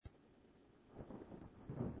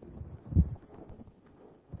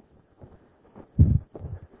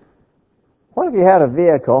What if you had a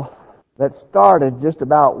vehicle that started just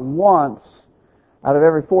about once out of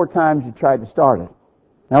every 4 times you tried to start it?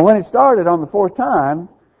 Now, when it started on the 4th time,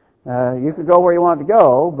 you could go where you wanted to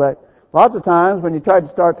go, but lots of times when you tried to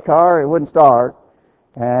start the car, it wouldn't start,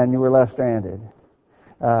 and you were left stranded.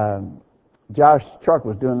 Josh's truck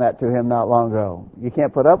was doing that to him not long ago. You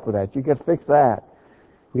can't put up with that. You got to fix that.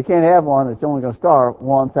 You can't have one that's only going to start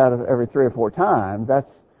once out of every 3 or 4 times.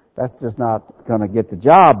 That's just not going to get the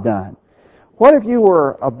job done. What if you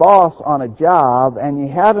were a boss on a job and you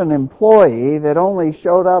had an employee that only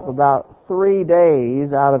showed up about 3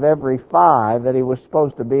 days out of every 5 that he was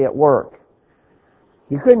supposed to be at work?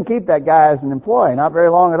 You couldn't keep that guy as an employee, not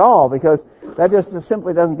very long at all, because that just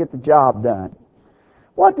simply doesn't get the job done.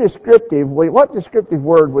 What descriptive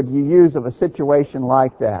word would you use of a situation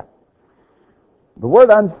like that? The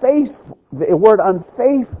word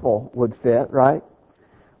unfaithful would fit, right?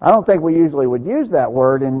 I don't think we usually would use that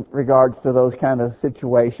word in regards to those kind of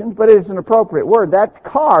situations, but it's an appropriate word. That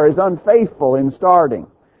car is unfaithful in starting.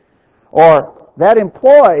 Or that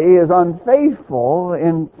employee is unfaithful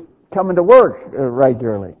in coming to work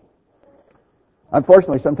regularly.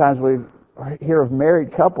 Unfortunately, sometimes we hear of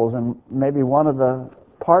married couples and maybe one of the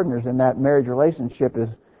partners in that marriage relationship is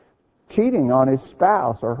cheating on his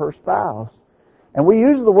spouse or her spouse. And we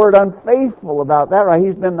use the word unfaithful about that, right?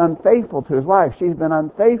 He's been unfaithful to his wife. She's been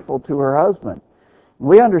unfaithful to her husband.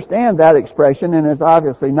 We understand that expression, and it's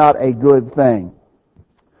obviously not a good thing.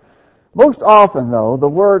 Most often, though, the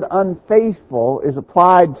word unfaithful is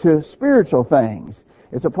applied to spiritual things.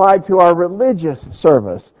 It's applied to our religious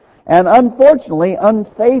service. And unfortunately,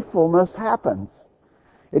 unfaithfulness happens.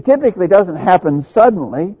 It typically doesn't happen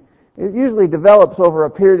suddenly. It usually develops over a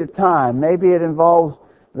period of time. Maybe it involves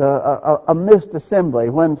a missed assembly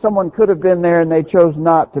when someone could have been there and they chose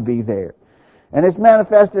not to be there. And it's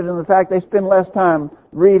manifested in the fact they spend less time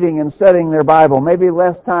reading and studying their Bible, maybe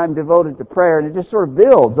less time devoted to prayer, and it just sort of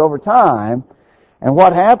builds over time. And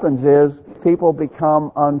what happens is people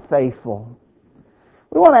become unfaithful.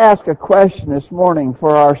 We want to ask a question this morning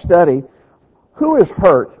for our study. Who is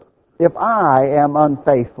hurt if I am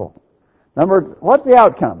unfaithful? In other words, what's the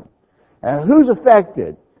outcome? And who's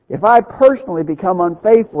affected? If I personally become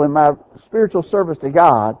unfaithful in my spiritual service to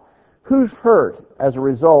God, who's hurt as a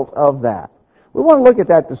result of that? We want to look at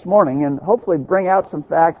that this morning and hopefully bring out some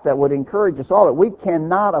facts that would encourage us all that we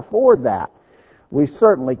cannot afford that. We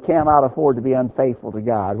certainly cannot afford to be unfaithful to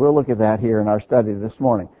God. We'll look at that here in our study this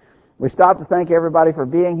morning. We stop to thank everybody for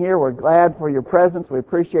being here. We're glad for your presence. We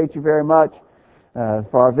appreciate you very much.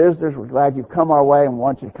 For our visitors, we're glad you've come our way and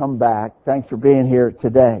want you to come back. Thanks for being here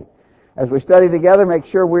today. As we study together, make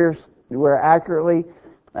sure we're accurately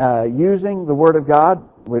using the Word of God.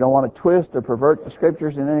 We don't want to twist or pervert the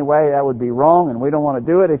Scriptures in any way. That would be wrong, and we don't want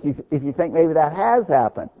to do it. If you think maybe that has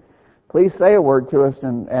happened, please say a word to us,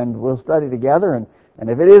 and we'll study together. And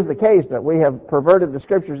if it is the case that we have perverted the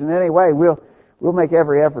Scriptures in any way, we'll make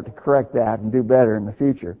every effort to correct that and do better in the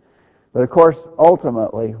future. But of course,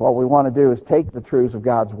 ultimately, what we want to do is take the truths of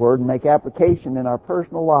God's Word and make application in our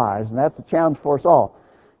personal lives, and that's a challenge for us all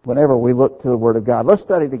whenever we look to the Word of God. Let's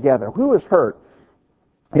study together. Who is hurt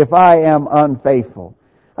if I am unfaithful?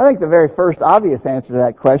 I think the very first obvious answer to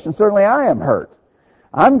that question, certainly I am hurt.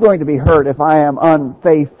 I'm going to be hurt if I am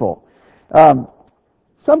unfaithful.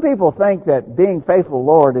 Some people think that being faithful to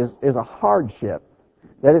the Lord is a hardship,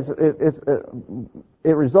 that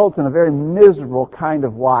it results in a very miserable kind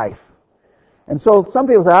of life. And so some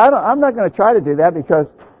people say, I'm not going to try to do that because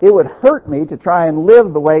it would hurt me to try and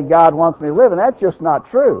live the way God wants me to live. And that's just not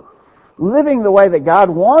true. Living the way that God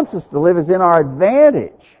wants us to live is in our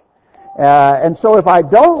advantage. And so if I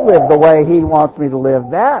don't live the way He wants me to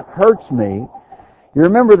live, that hurts me. You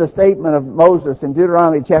remember the statement of Moses in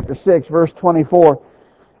Deuteronomy chapter 6, verse 24.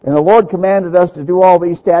 And the Lord commanded us to do all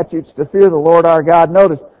these statutes to fear the Lord our God.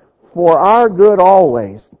 Notice, for our good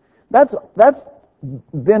always. That's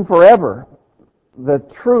been forever the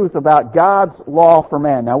truth about God's law for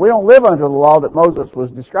man. Now, we don't live under the law that Moses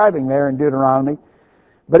was describing there in Deuteronomy,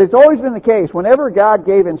 but it's always been the case. Whenever God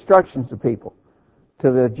gave instructions to people,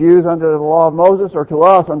 to the Jews under the law of Moses or to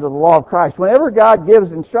us under the law of Christ, whenever God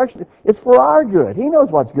gives instructions, it's for our good. He knows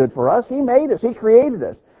what's good for us. He made us. He created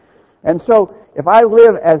us. And so, if I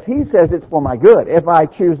live as He says, it's for my good. If I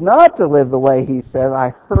choose not to live the way He says,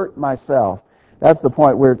 I hurt myself. That's the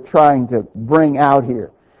point we're trying to bring out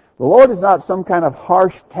here. The Lord is not some kind of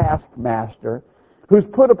harsh taskmaster who's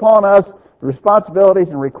put upon us responsibilities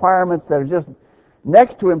and requirements that are just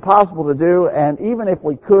next to impossible to do, and even if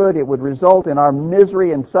we could, it would result in our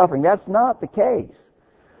misery and suffering. That's not the case.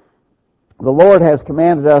 The Lord has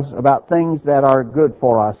commanded us about things that are good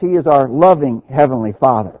for us. He is our loving Heavenly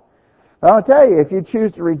Father. But I'll tell you, if you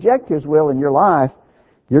choose to reject His will in your life,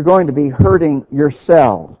 you're going to be hurting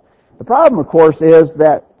yourselves. The problem, of course, is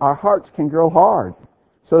that our hearts can grow hard,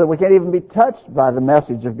 so that we can't even be touched by the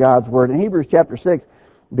message of God's Word. In Hebrews chapter 6,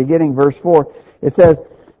 beginning verse 4, it says,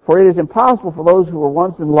 "For it is impossible for those who were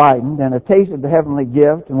once enlightened and have tasted the heavenly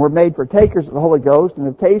gift and were made partakers of the Holy Ghost and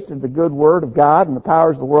have tasted the good Word of God and the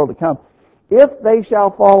powers of the world to come, if they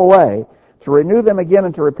shall fall away, to renew them again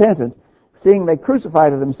unto repentance, seeing they crucify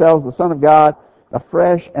to themselves the Son of God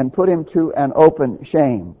afresh and put Him to an open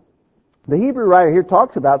shame." The Hebrew writer here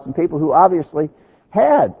talks about some people who obviously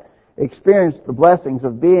had experienced the blessings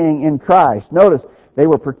of being in Christ. Notice, they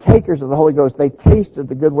were partakers of the Holy Ghost. They tasted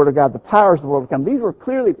the good Word of God, the powers of the world to come. These were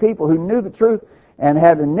clearly people who knew the truth and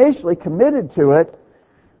had initially committed to it,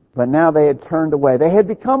 but now they had turned away. They had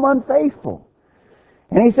become unfaithful.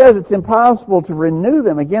 And he says it's impossible to renew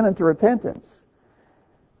them again into repentance.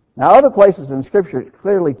 Now, other places in Scripture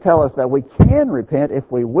clearly tell us that we can repent if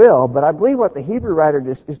we will, but I believe what the Hebrew writer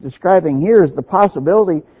is describing here is the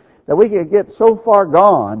possibility that we could get so far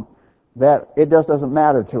gone that it just doesn't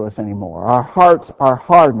matter to us anymore. Our hearts are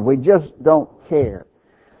hardened. We just don't care.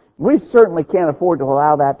 We certainly can't afford to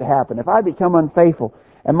allow that to happen. If I become unfaithful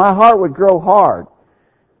and my heart would grow hard,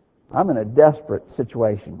 I'm in a desperate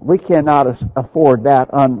situation. We cannot afford that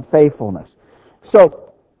unfaithfulness.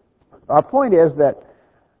 So, our point is that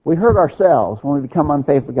we hurt ourselves when we become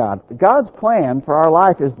unfaithful to God. God's plan for our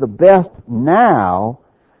life is the best now,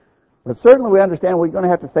 but certainly we understand we're going to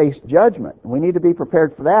have to face judgment. We need to be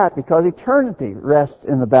prepared for that because eternity rests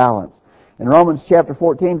in the balance. In Romans chapter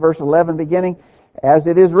 14, verse 11 beginning, "As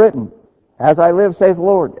it is written, As I live, saith the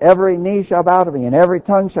Lord, every knee shall bow to me, and every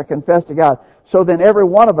tongue shall confess to God. So then every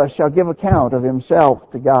one of us shall give account of himself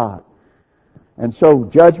to God." And so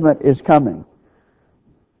judgment is coming.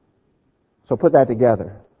 So put that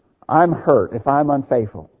together. I'm hurt if I'm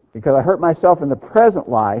unfaithful because I hurt myself in the present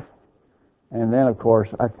life, and then, of course,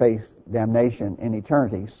 I face damnation in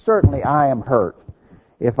eternity. Certainly I am hurt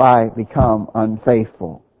if I become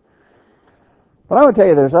unfaithful. But I would tell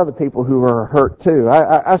you there's other people who are hurt too.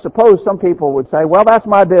 I suppose some people would say, well, that's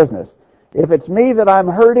my business. If it's me that I'm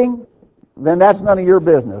hurting, then that's none of your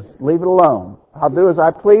business. Leave it alone. I'll do as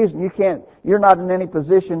I please, and you're not in any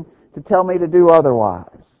position to tell me to do otherwise.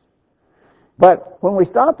 But when we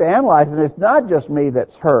stop to analyze it, it's not just me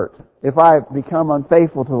that's hurt if I become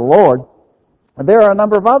unfaithful to the Lord. There are a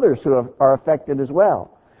number of others who are affected as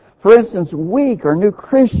well. For instance, weak or new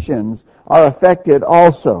Christians are affected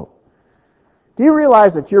also. Do you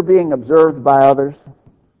realize that you're being observed by others?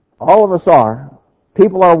 All of us are.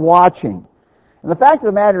 People are watching. And the fact of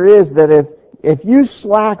the matter is that if you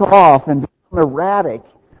slack off and become erratic,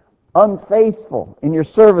 unfaithful in your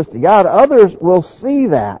service to God, others will see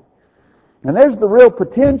that. And there's the real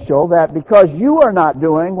potential that because you are not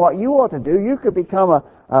doing what you ought to do, you could become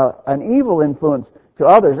an evil influence to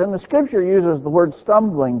others. And the Scripture uses the word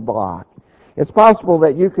stumbling block. It's possible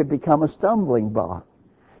that you could become a stumbling block.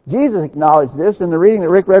 Jesus acknowledged this in the reading that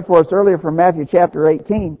Rick read for us earlier from Matthew chapter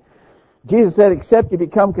 18. Jesus said, "Except you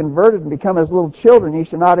become converted and become as little children, ye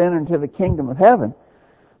shall not enter into the kingdom of heaven.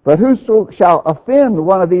 But whoso shall offend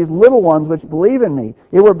one of these little ones which believe in me,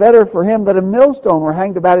 it were better for him that a millstone were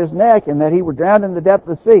hanged about his neck, and that he were drowned in the depth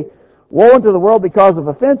of the sea. Woe unto the world because of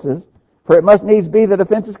offenses, for it must needs be that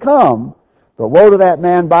offenses come, but woe to that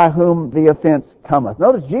man by whom the offense cometh."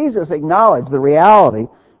 Notice Jesus acknowledged the reality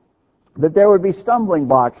that there would be stumbling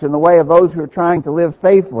blocks in the way of those who are trying to live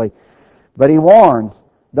faithfully. But he warns,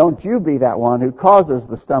 don't you be that one who causes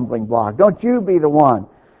the stumbling block. Don't you be the one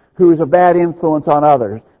who is a bad influence on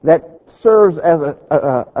others, that serves as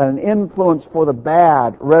an influence for the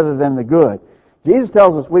bad rather than the good. Jesus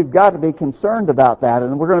tells us we've got to be concerned about that,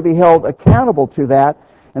 and we're going to be held accountable to that.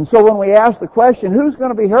 And so when we ask the question, who's going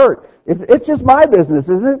to be hurt? It's just my business,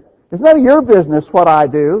 isn't it? It's none of your business what I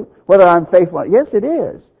do, whether I'm faithful. Yes, it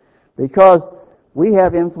is. Because we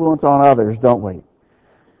have influence on others, don't we?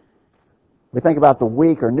 We think about the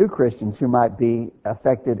weak or new Christians who might be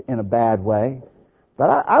affected in a bad way.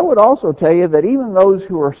 But I would also tell you that even those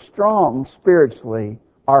who are strong spiritually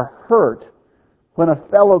are hurt when a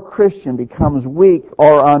fellow Christian becomes weak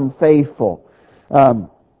or unfaithful.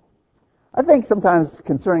 I think sometimes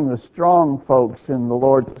concerning the strong folks in the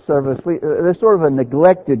Lord's service, they're sort of a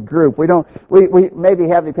neglected group. We maybe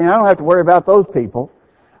have the opinion, I don't have to worry about those people.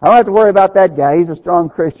 I don't have to worry about that guy. He's a strong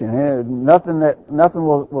Christian. Nothing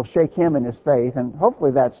will shake him in his faith, and hopefully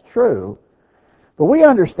that's true. But we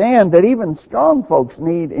understand that even strong folks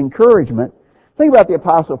need encouragement. Think about the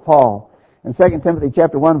Apostle Paul. In 2 Timothy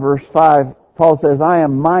chapter 1, verse 5, Paul says, "I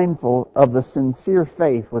am mindful of the sincere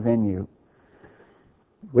faith within you."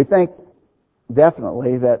 We think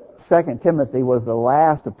definitely that 2 Timothy was the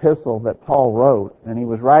last epistle that Paul wrote, and he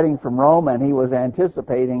was writing from Rome, and he was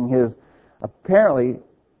anticipating his apparently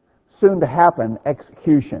soon-to-happen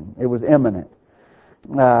execution. It was imminent.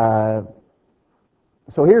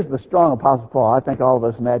 So here's the strong Apostle Paul. I think all of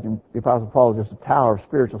us imagine the Apostle Paul is just a tower of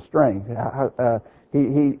spiritual strength.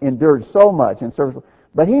 He endured so much in service,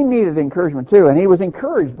 but he needed encouragement too, and he was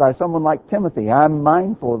encouraged by someone like Timothy. I'm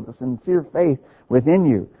mindful of the sincere faith within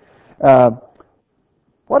you.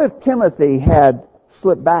 What if Timothy had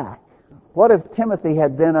slipped back? What if Timothy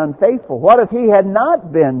had been unfaithful? What if he had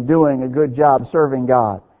not been doing a good job serving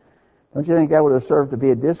God? Don't you think that would have served to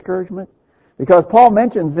be a discouragement? Because Paul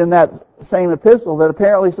mentions in that same epistle that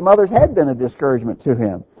apparently some others had been a discouragement to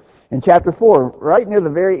him. In chapter 4, right near the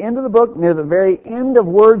very end of the book, near the very end of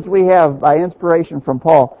words we have by inspiration from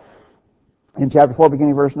Paul, in chapter 4,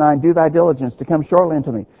 beginning verse 9, do thy diligence to come shortly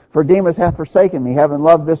unto me. For Demas hath forsaken me, having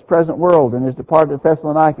loved this present world, and is departed to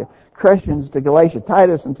Thessalonica. Crescens to Galatia,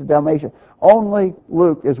 Titus unto Dalmatia. Only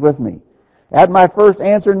Luke is with me. At my first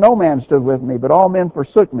answer no man stood with me, but all men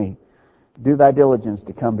forsook me. Do thy diligence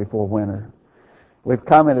to come before winter. We've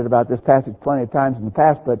commented about this passage plenty of times in the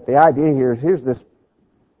past, but the idea here is here's this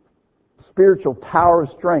spiritual tower of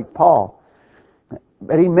strength, Paul.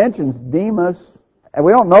 But he mentions Demas, and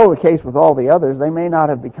we don't know the case with all the others. They may not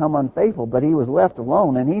have become unfaithful, but he was left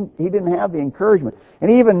alone, and he didn't have the encouragement. And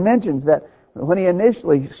he even mentions that when he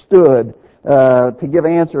initially stood to give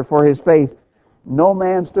answer for his faith, no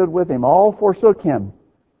man stood with him. All forsook him.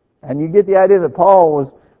 And you get the idea that Paul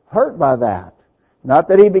was hurt by that. Not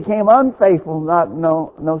that he became unfaithful,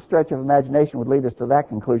 no stretch of imagination would lead us to that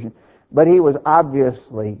conclusion, but he was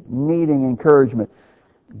obviously needing encouragement.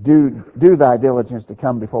 Do thy diligence to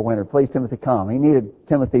come before winter. Please, Timothy, come. He needed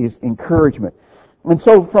Timothy's encouragement. And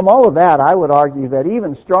so from all of that, I would argue that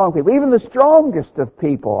even strong people, even the strongest of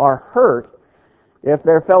people, are hurt if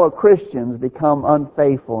their fellow Christians become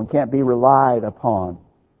unfaithful and can't be relied upon.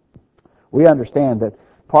 We understand that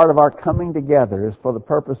part of our coming together is for the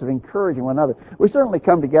purpose of encouraging one another. We certainly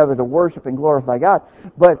come together to worship and glorify God,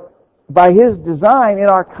 but by His design in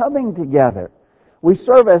our coming together, we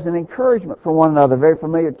serve as an encouragement for one another. Very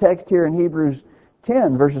familiar text here in Hebrews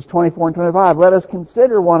 10, verses 24 and 25. Let us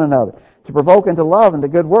consider one another to provoke unto love and to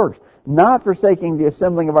good works, not forsaking the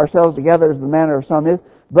assembling of ourselves together as the manner of some is,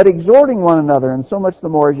 but exhorting one another, and so much the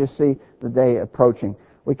more as you see the day approaching.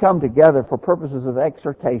 We come together for purposes of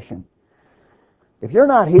exhortation. If you're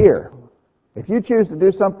not here, if you choose to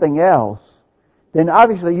do something else, then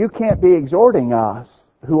obviously you can't be exhorting us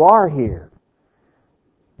who are here.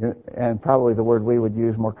 And probably the word we would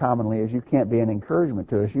use more commonly is you can't be an encouragement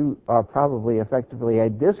to us. You are probably effectively a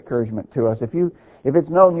discouragement to us. If it's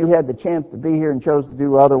known you had the chance to be here and chose to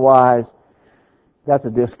do otherwise, that's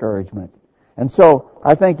a discouragement. And so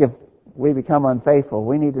I think if we become unfaithful,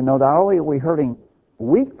 we need to know not only are we hurting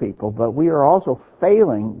weak people, but we are also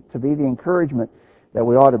failing to be the encouragement that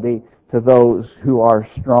we ought to be to those who are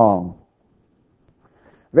strong.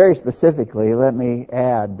 Very specifically, let me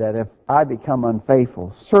add that if I become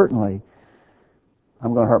unfaithful, certainly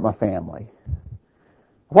I'm going to hurt my family.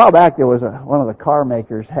 A while back, there was one of the car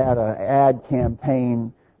makers had an ad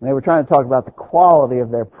campaign, and they were trying to talk about the quality of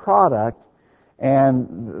their product,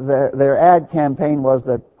 and their ad campaign was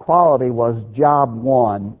that quality was job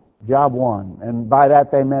one. And by that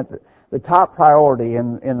they meant that the top priority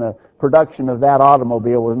in the production of that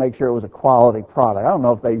automobile was to make sure it was a quality product. I don't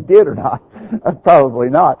know if they did or not. Probably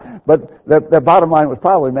not. But their bottom line was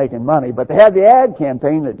probably making money. But they had the ad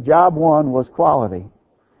campaign that job one was quality.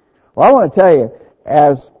 Well, I want to tell you,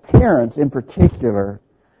 as parents in particular,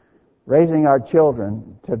 raising our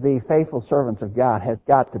children to be faithful servants of God has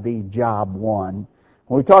got to be job one.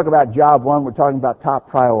 When we talk about job one, we're talking about top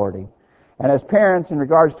priority. And as parents, in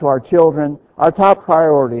regards to our children, our top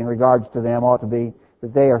priority in regards to them ought to be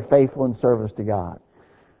that they are faithful in service to God.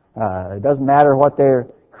 It doesn't matter what their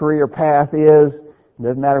career path is. It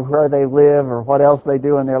doesn't matter where they live or what else they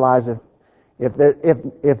do in their lives.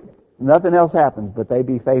 If nothing else happens but they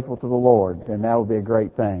be faithful to the Lord, then that would be a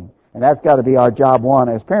great thing. And that's got to be our job one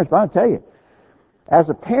as parents. But I'll tell you, as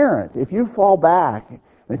a parent, if you fall back,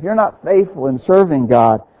 if you're not faithful in serving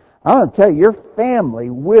God, I'm going to tell you, your family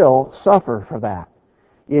will suffer for that.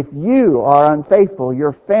 If you are unfaithful,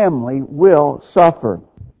 your family will suffer.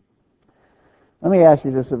 Let me ask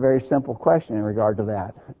you just a very simple question in regard to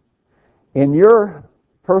that. In your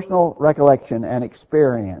personal recollection and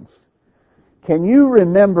experience, can you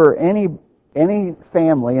remember any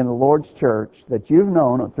family in the Lord's church that you've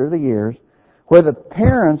known through the years where the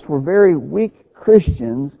parents were very weak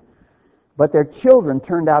Christians, but their children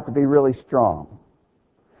turned out to be really strong?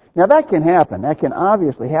 Now that can happen. That can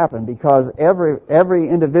obviously happen because every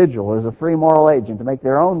individual is a free moral agent to make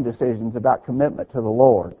their own decisions about commitment to the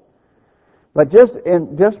Lord. But just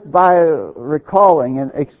by recalling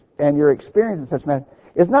and your experience in such matter,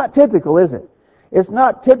 it's not typical, is it? It's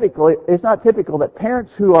not typical that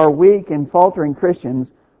parents who are weak and faltering Christians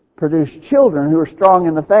produce children who are strong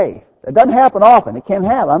in the faith. It doesn't happen often. It can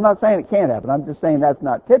happen. I'm not saying it can't happen. I'm just saying that's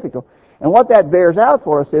not typical. And what that bears out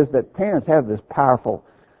for us is that parents have this powerful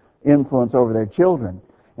influence over their children.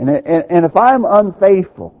 And if I'm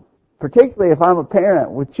unfaithful, particularly if I'm a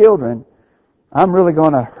parent with children, I'm really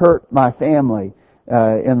going to hurt my family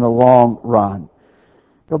in the long run.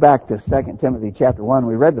 Go back to 2 Timothy chapter 1.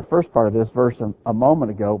 We read the first part of this verse a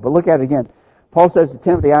moment ago, but look at it again. Paul says to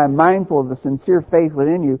Timothy, I am mindful of the sincere faith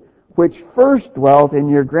within you, which first dwelt in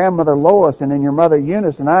your grandmother Lois and in your mother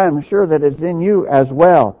Eunice, and I am sure that it's in you as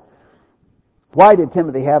well. Why did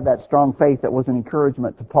Timothy have that strong faith that was an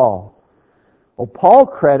encouragement to Paul? Well, Paul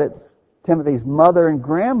credits Timothy's mother and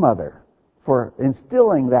grandmother for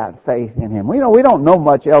instilling that faith in him. We don't know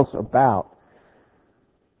much else about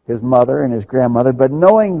his mother and his grandmother, but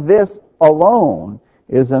knowing this alone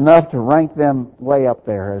is enough to rank them way up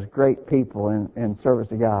there as great people in service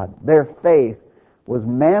to God. Their faith was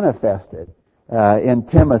manifested in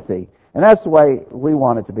Timothy. And that's the way we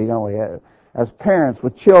want it to be, don't we? As parents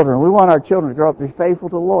with children, we want our children to grow up to be faithful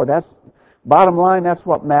to the Lord. That's bottom line. That's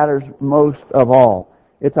what matters most of all.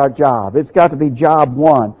 It's our job. It's got to be job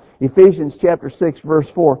one. Ephesians chapter 6, verse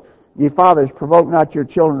 4. Ye fathers, provoke not your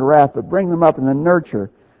children to wrath, but bring them up in the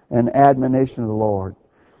nurture and admonition of the Lord.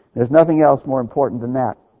 There's nothing else more important than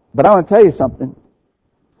that. But I want to tell you something.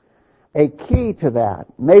 A key to that,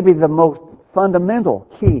 maybe the most fundamental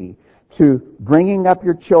key to bringing up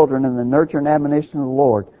your children in the nurture and admonition of the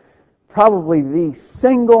Lord, probably the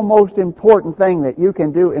single most important thing that you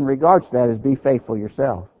can do in regards to that is be faithful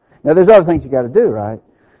yourself. Now there's other things you got to do, right?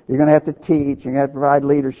 You're going to have to teach, you're going to have to provide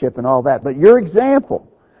leadership and all that. But your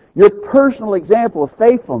example, your personal example of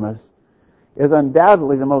faithfulness is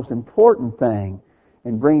undoubtedly the most important thing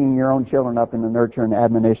in bringing your own children up in the nurture and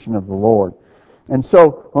admonition of the Lord. And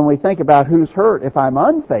so when we think about who's hurt, if I'm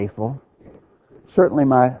unfaithful, certainly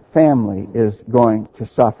my family is going to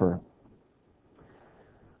suffer.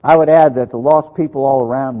 I would add that the lost people all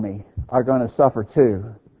around me are going to suffer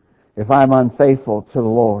too if I'm unfaithful to the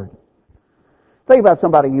Lord. Think about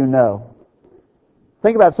somebody you know.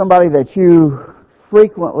 Think about somebody that you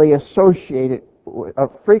frequently associate with,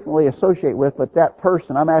 but that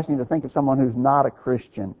person, I'm asking you to think of someone who's not a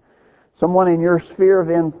Christian. Someone in your sphere of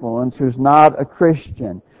influence who's not a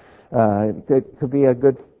Christian. It could be a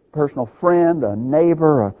good personal friend, a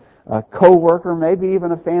neighbor, a co-worker, maybe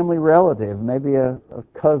even a family relative, maybe a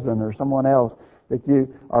cousin or someone else that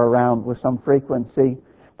you are around with some frequency,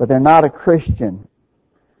 but they're not a Christian.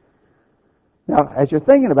 Now, as you're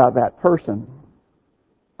thinking about that person,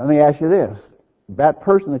 let me ask you this. That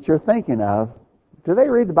person that you're thinking of, do they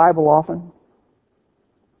read the Bible often?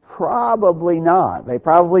 Probably not. They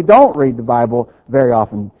probably don't read the Bible very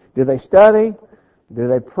often. Do they study? Do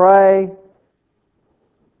they pray?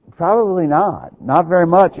 Probably not. Not very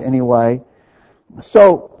much anyway.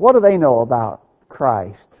 So, what do they know about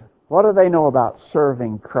Christ? What do they know about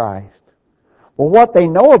serving Christ? Well, what they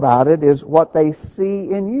know about it is what they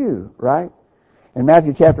see in you, right? In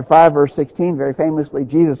Matthew chapter 5, verse 16, very famously,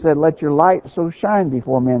 Jesus said, let your light so shine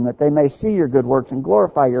before men that they may see your good works and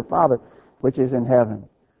glorify your Father which is in heaven.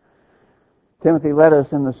 Timothy led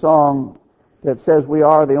us in the song that says we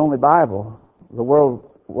are the only Bible the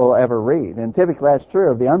world will ever read. And typically that's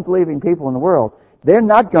true of the unbelieving people in the world. They're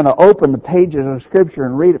not going to open the pages of Scripture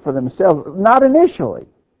and read it for themselves. Not initially.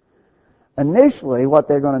 Initially, what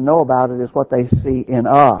they're going to know about it is what they see in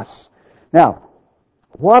us. Now,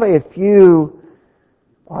 what if you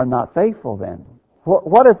are not faithful then?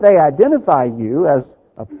 What if they identify you as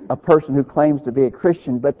a person who claims to be a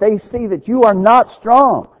Christian, but they see that you are not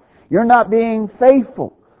strong? You're not being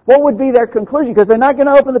faithful. What would be their conclusion? Because they're not going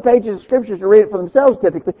to open the pages of Scriptures to read it for themselves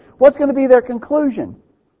typically. What's going to be their conclusion?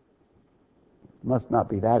 It must not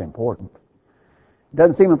be that important. It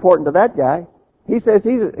doesn't seem important to that guy. He says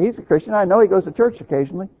he's a Christian. I know he goes to church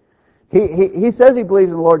occasionally. He says he believes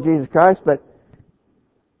in the Lord Jesus Christ, but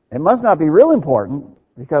it must not be real important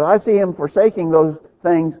because I see him forsaking those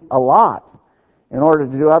things a lot in order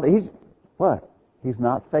to do other. He's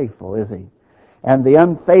not faithful, is he? And the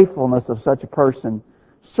unfaithfulness of such a person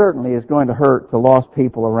certainly is going to hurt the lost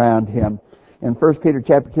people around him. In 1 Peter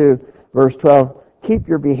chapter 2, verse 12, keep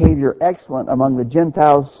your behavior excellent among the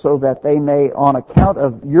Gentiles so that they may, on account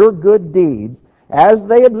of your good deeds, as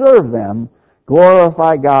they observe them,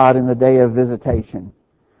 glorify God in the day of visitation.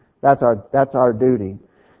 That's our duty.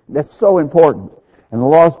 That's so important. And the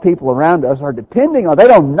lost people around us are depending on, they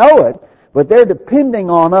don't know it, but they're depending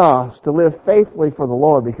on us to live faithfully for the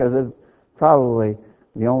Lord, because it's probably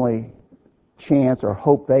the only chance or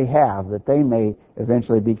hope they have that they may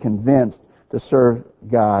eventually be convinced to serve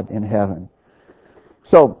God in heaven.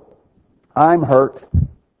 So, I'm hurt.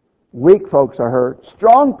 Weak folks are hurt.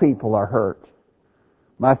 Strong people are hurt.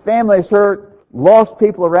 My family's hurt. Lost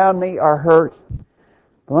people around me are hurt.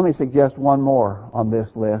 But let me suggest one more on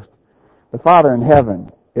this list. The Father in heaven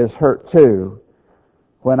is hurt too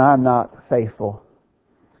when I'm not faithful.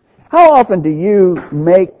 How often do you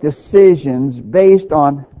make decisions based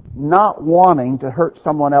on not wanting to hurt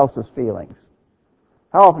someone else's feelings?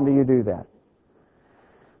 How often do you do that?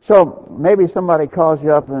 So maybe somebody calls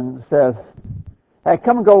you up and says, hey,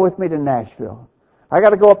 come and go with me to Nashville. I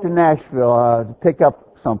got to go up to Nashville to pick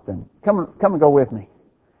up something. Come and go with me.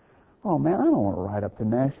 Oh man, I don't want to ride up to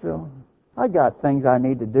Nashville. I got things I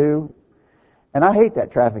need to do. And I hate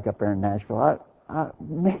that traffic up there in Nashville. I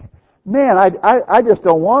just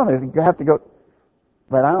don't want to have to go.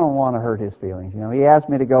 But I don't want to hurt his feelings. He asked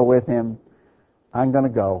me to go with him. I'm going to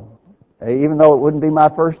go. Even though it wouldn't be my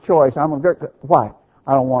first choice, I'm going to go. Why?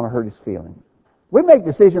 I don't want to hurt his feelings. We make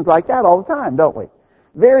decisions like that all the time, don't we?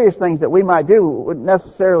 Various things that we might do wouldn't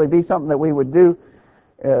necessarily be something that we would do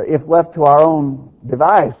if left to our own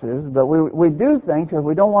devices, but we do things because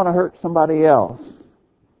we don't want to hurt somebody else.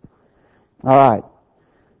 All right.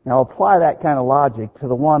 Now apply that kind of logic to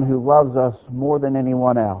the one who loves us more than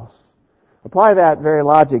anyone else. Apply that very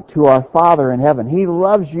logic to our Father in heaven. He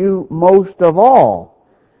loves you most of all.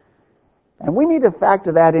 And we need to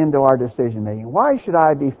factor that into our decision making. Why should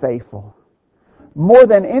I be faithful? More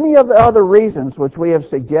than any of the other reasons which we have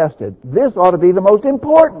suggested, this ought to be the most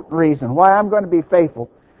important reason why I'm going to be faithful.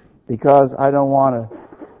 Because I don't want to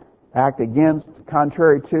act against,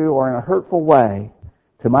 contrary to, or in a hurtful way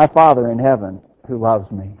to my Father in heaven who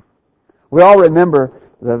loves me. We all remember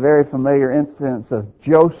the very familiar instance of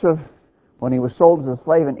Joseph when he was sold as a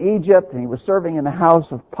slave in Egypt and he was serving in the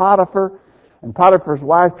house of Potiphar, and Potiphar's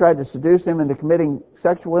wife tried to seduce him into committing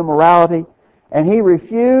sexual immorality, and he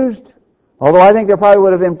refused, although I think there probably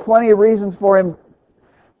would have been plenty of reasons for him,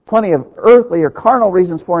 plenty of earthly or carnal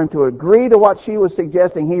reasons for him to agree to what she was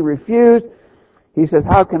suggesting. He refused. He says,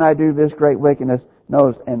 how can I do this great wickedness?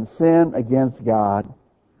 Notice, and sin against God.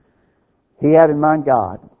 He had in mind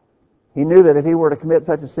God. He knew that if he were to commit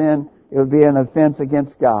such a sin, it would be an offense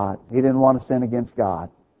against God. He didn't want to sin against God.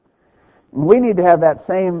 And we need to have that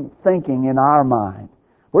same thinking in our mind.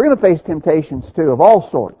 We're going to face temptations too, of all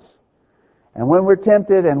sorts. And when we're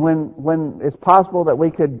tempted and when it's possible that we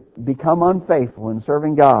could become unfaithful in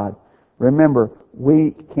serving God, remember,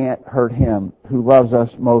 we can't hurt Him who loves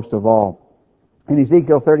us most of all. In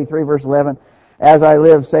Ezekiel 33 verse 11, as I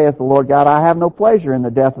live, saith the Lord God, I have no pleasure in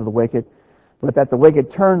the death of the wicked, but that the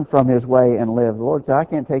wicked turn from his way and live. The Lord said, I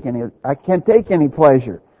can't take any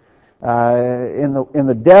pleasure in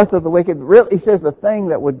the death of the wicked. Really, He says the thing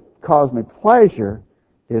that would cause me pleasure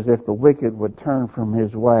is if the wicked would turn from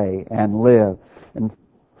his way and live. In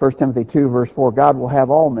 1 Timothy 2 verse 4, God will have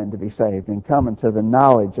all men to be saved and come into the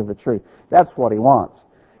knowledge of the truth. That's what He wants.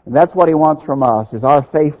 And that's what He wants from us, is our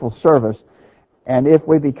faithful service. And if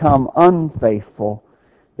we become unfaithful,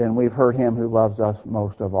 then we've hurt Him who loves us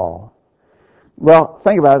most of all. Well,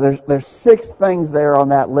 think about it. There's 6 things there on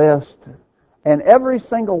that list, and every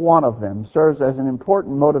single one of them serves as an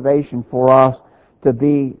important motivation for us to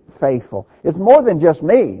be faithful. It's more than just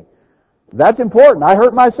me. That's important. I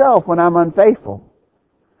hurt myself when I'm unfaithful.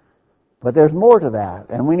 But there's more to that,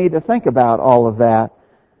 and we need to think about all of that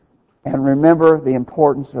and remember the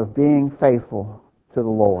importance of being faithful to the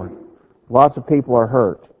Lord. Lots of people are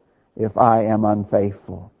hurt if I am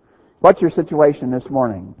unfaithful. What's your situation this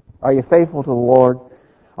morning? Are you faithful to the Lord?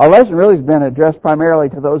 Our lesson really has been addressed primarily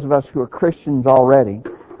to those of us who are Christians already.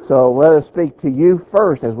 So let us speak to you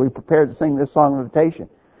first as we prepare to sing this song of invitation.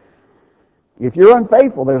 If you're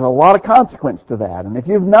unfaithful, there's a lot of consequence to that. And if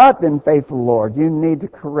you've not been faithful to the Lord, you need to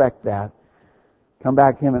correct that. Come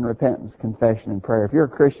back to Him in repentance, confession, and prayer. If you're a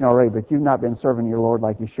Christian already, but you've not been serving your Lord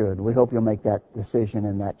like you should, we hope you'll make that decision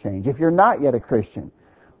and that change. If you're not yet a Christian,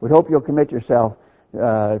 we hope you'll commit yourself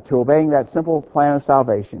to obeying that simple plan of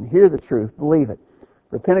salvation. Hear the truth, believe it.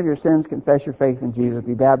 Repent of your sins, confess your faith in Jesus,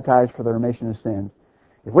 be baptized for the remission of sins.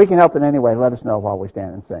 If we can help in any way, let us know while we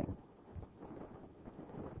stand and sing.